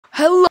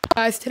Hello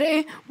guys,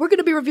 today we're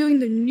gonna be reviewing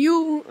the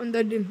new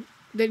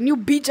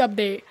beach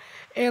update,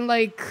 and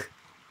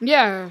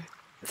yeah,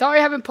 sorry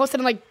I haven't posted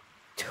in like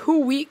 2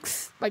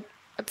 weeks. Like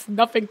that's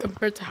nothing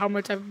compared to how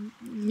much I've.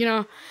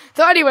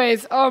 So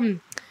anyways,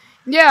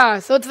 yeah,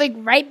 so it's like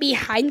right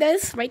behind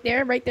us, right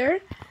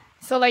there.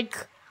 So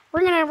like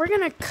we're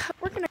gonna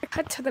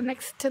cut to the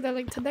next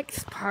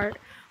part.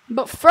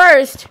 But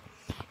first,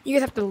 you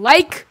guys have to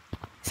like,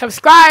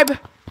 subscribe,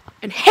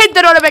 and hit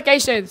the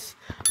notifications,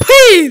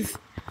 please.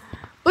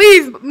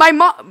 Please, my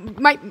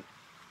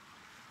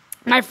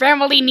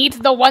family needs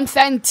the 1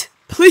 cent.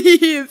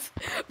 Please,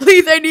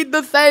 I need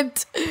the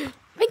cent.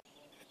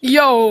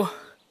 Yo,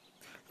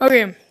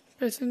 okay.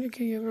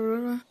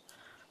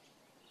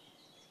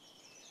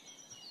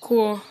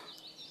 Cool.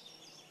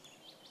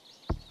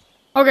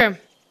 Okay,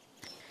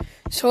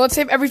 so let's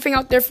save everything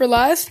out there for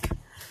last.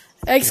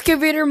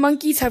 Excavator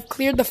monkeys have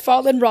cleared the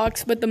fallen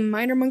rocks, but the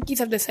miner monkeys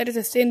have decided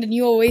to stay in the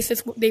new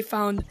oasis they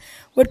found.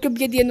 What could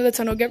be at the end of the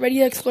tunnel? Get ready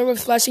to explore with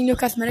splashing new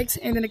cosmetics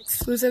and an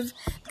exclusive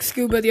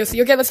scuba DLC.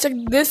 Okay, let's check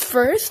this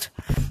first.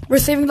 We're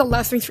saving the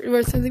last things.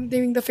 We're saving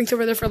the things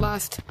over there for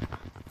last.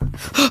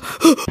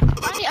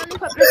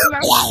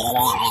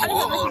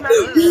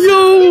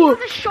 Yo!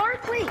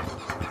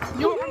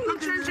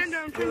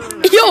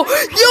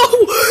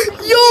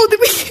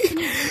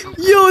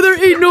 Yo! There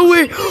ain't no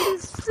way.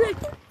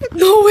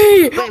 No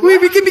way!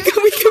 Wait, we can make we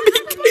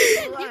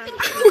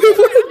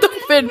want a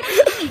dolphin.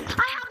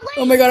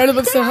 Oh my god, I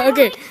love so.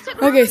 Okay,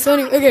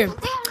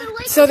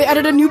 so they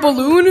added a new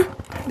balloon.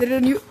 They did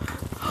a new.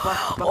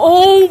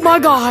 Oh my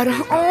god!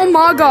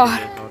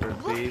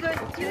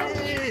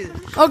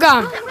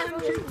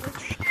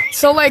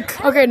 So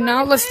okay,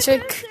 now let's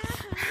check.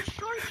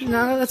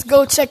 Now let's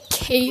go check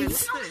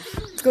caves.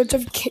 Let's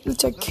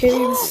check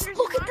caves.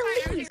 Look at the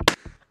leaves.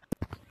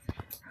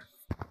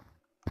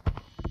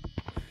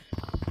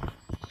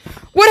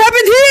 What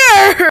happened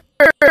here?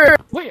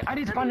 Wait, I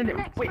need to find a new.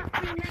 Wait.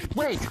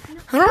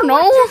 I don't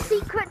know.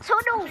 Secret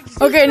tunnel.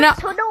 Okay, now.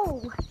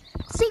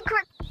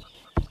 Secret.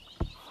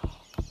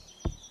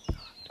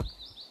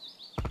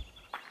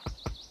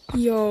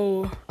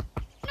 Yo.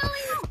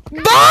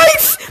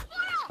 Bugs!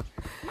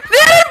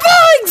 There are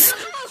bugs!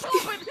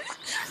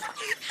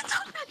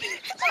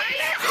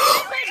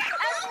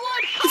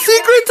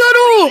 Secret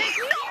tunnel!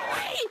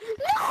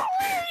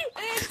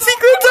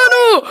 Secret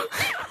tunnel!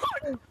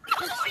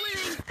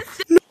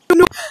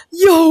 No.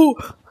 Yo!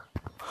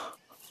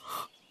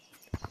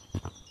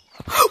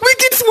 We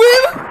can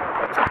swim!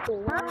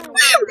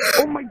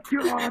 Oh my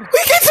god!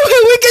 We can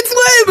swim!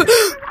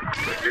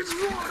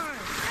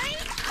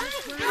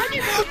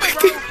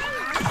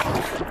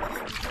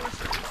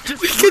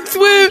 We can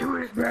swim!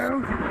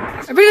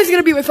 Everybody's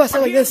gonna be with us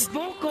like this.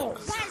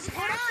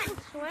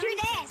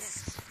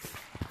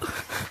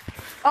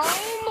 Oh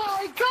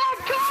my god,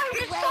 guys!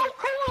 It's so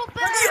cool!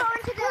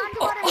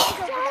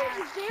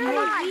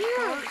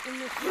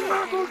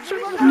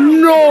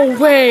 No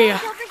way!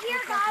 Over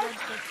here, guys!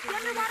 The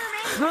underwater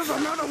maze! There's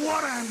another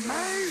water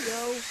maze!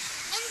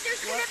 And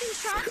there's gonna be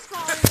sharks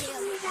following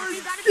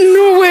you!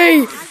 No way!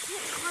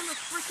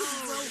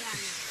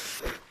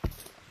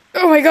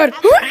 Oh my god!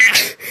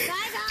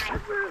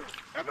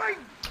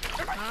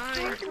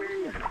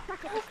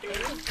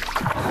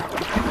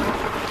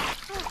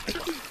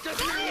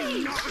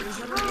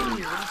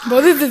 Bro,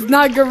 this is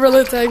not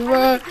gorilla tag,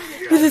 bro.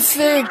 This is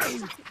sick.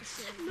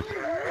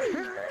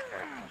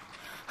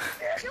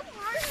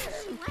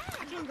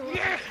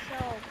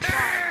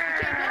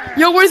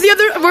 Yo, where's the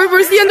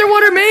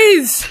underwater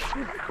maze?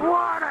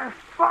 Water!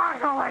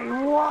 Finally,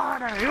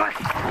 water!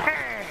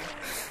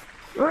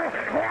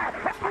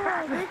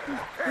 This is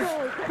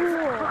so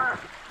cool!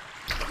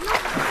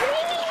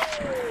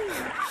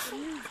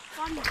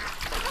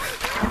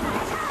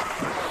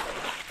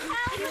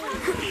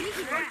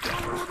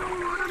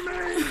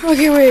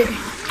 Okay, wait.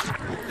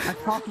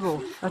 That's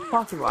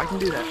possible. I can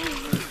do that.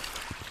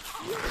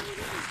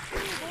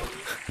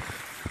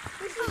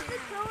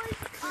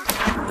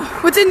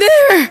 What's in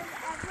there?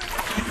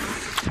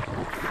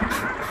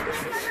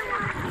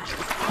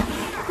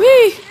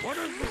 Wee!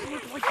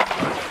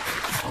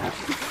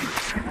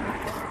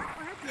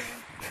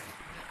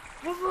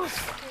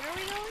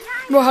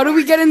 Bro, how do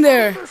we get in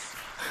there?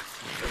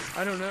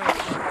 I don't know.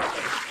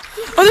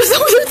 Oh, there's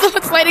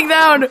someone sliding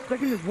down. It's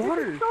like in the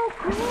water. So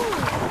cool!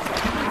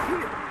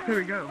 Here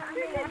we go.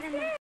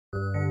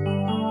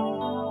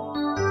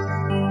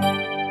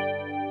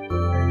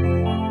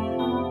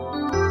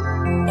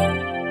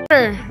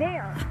 There.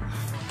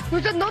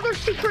 There's another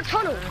secret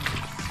tunnel.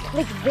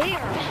 Like there.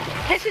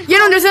 This is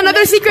There's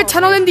another secret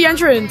tunnel in the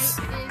entrance.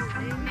 Wait,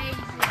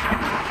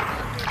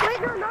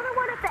 there's another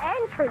one at the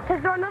entrance.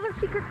 Is there another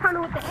secret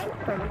tunnel at the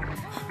entrance?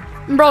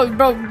 Bro,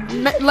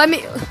 let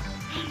me.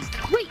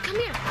 Wait, come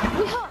here.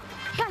 Wait, hold.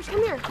 Guys,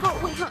 come here.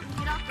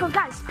 Go,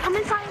 guys, come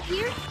inside of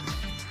here.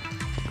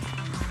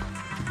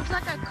 It's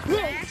like a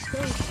crash.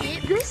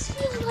 This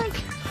is like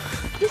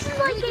a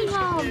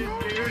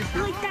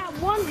like that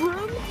one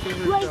room,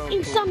 like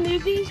in some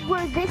movies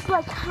where this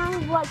like kind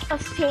of like a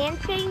sand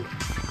thing,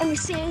 and the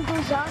sand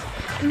goes up,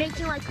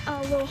 making like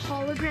a little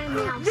hologram.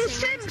 Now The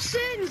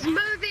Simpsons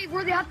movie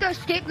where they have to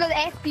escape the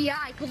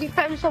FBI because they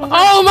found some.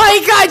 Oh my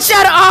god,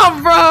 shut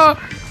up, bro!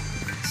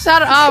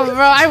 Shut up, bro.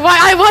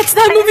 I watched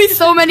that movie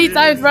so many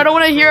times, bro. I don't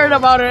want to hear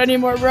about it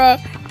anymore, bro.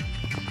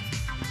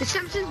 The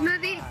Simpsons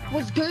movie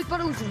was good, but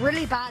it was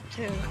really bad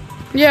too.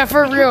 Yeah,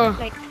 for real.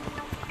 Like,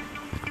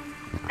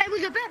 it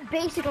was a bit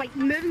basic, like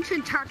moving to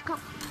Antarctica.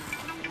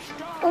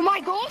 Oh my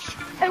gosh,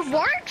 it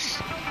works!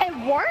 It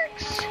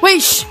works!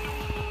 Wait, shh.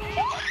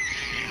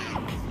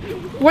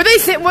 Were they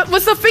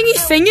what's the thingy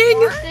singing?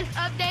 This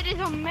update is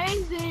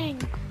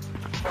amazing.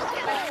 It's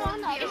not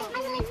a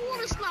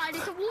water slide,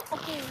 it's a waterfall.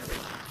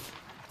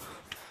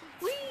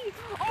 Wee!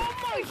 Oh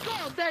my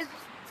god, there's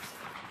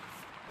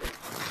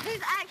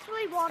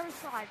actually water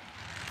slides.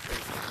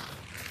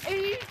 Are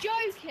you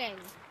joking?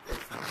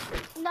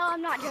 No,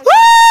 I'm not joking.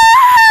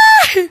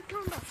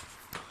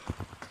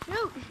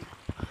 No.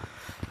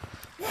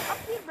 No, up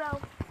here, bro.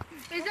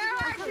 Is there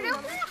actually a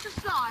water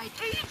slide?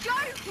 Are you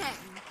joking?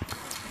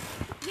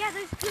 Yeah,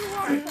 there's 2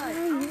 water slides.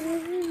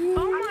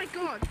 Oh my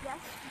god.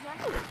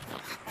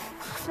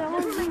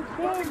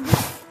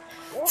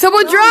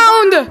 Someone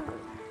drowned!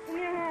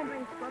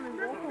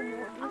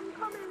 I'm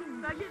coming.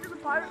 Can I get to the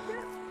pirate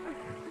ship?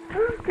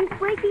 He's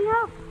waking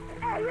up.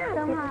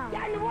 Somehow.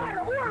 Get in the water,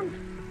 orange.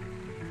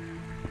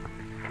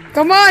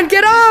 Come on,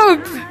 get up!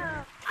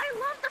 I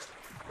love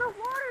the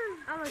water.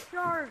 I'm a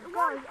shark,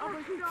 guys. I'm a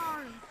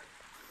shark.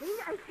 I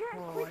can't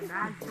Oh,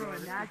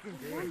 imagine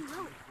this.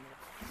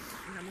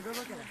 I'm gonna go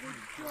look at it.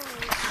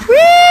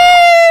 Whee!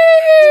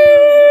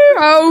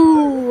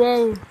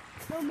 Oh.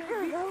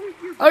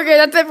 Okay,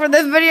 that's it for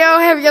this video.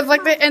 Hope you guys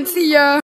liked it, and see ya.